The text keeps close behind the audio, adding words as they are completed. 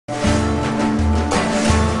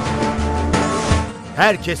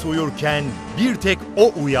Herkes uyurken bir tek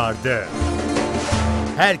o uyardı.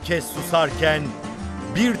 Herkes susarken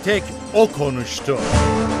bir tek o konuştu.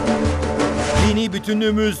 Dini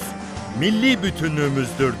bütünlüğümüz milli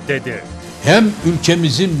bütünlüğümüzdür dedi. Hem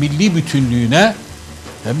ülkemizin milli bütünlüğüne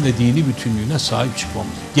hem de dini bütünlüğüne sahip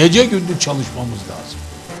çıkmamız, gece gündüz çalışmamız lazım.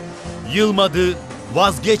 Yılmadı,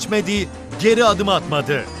 vazgeçmedi, geri adım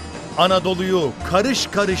atmadı. Anadolu'yu karış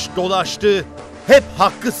karış dolaştı, hep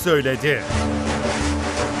hakkı söyledi.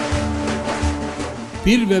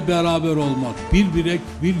 Bir ve beraber olmak, bir bilek,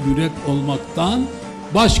 bir yürek olmaktan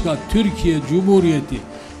başka Türkiye Cumhuriyeti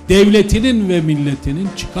devletinin ve milletinin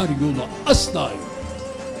çıkar yolu asla yok.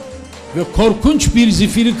 Ve korkunç bir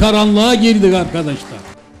zifiri karanlığa girdik arkadaşlar.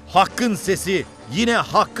 Hakkın sesi yine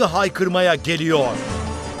hakkı haykırmaya geliyor.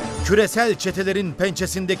 Küresel çetelerin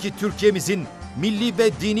pençesindeki Türkiye'mizin milli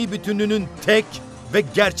ve dini bütünlüğünün tek ve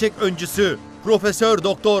gerçek öncüsü Profesör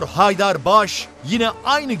Doktor Haydar Baş yine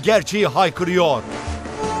aynı gerçeği haykırıyor.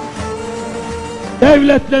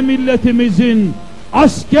 Devletle milletimizin,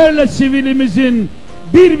 askerle sivilimizin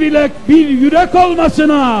bir bilek bir yürek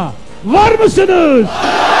olmasına var mısınız?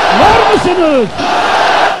 Var mısınız?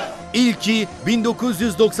 İlki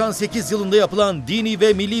 1998 yılında yapılan dini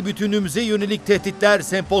ve milli bütünlüğümüze yönelik tehditler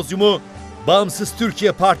sempozyumu, Bağımsız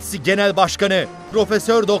Türkiye Partisi Genel Başkanı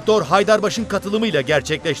Profesör Doktor Haydar Baş'ın katılımıyla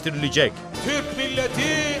gerçekleştirilecek. Türk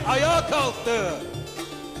milleti ayağa kalktı.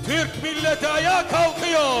 Türk milleti ayağa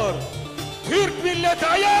kalkıyor. Türk milleti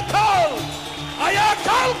ayağa kalk. Ayağa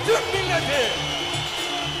kalk Türk milleti.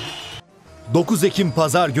 9 Ekim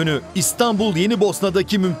Pazar günü İstanbul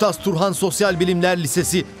Yenibosna'daki Mümtaz Turhan Sosyal Bilimler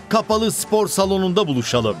Lisesi Kapalı Spor Salonu'nda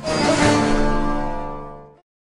buluşalım.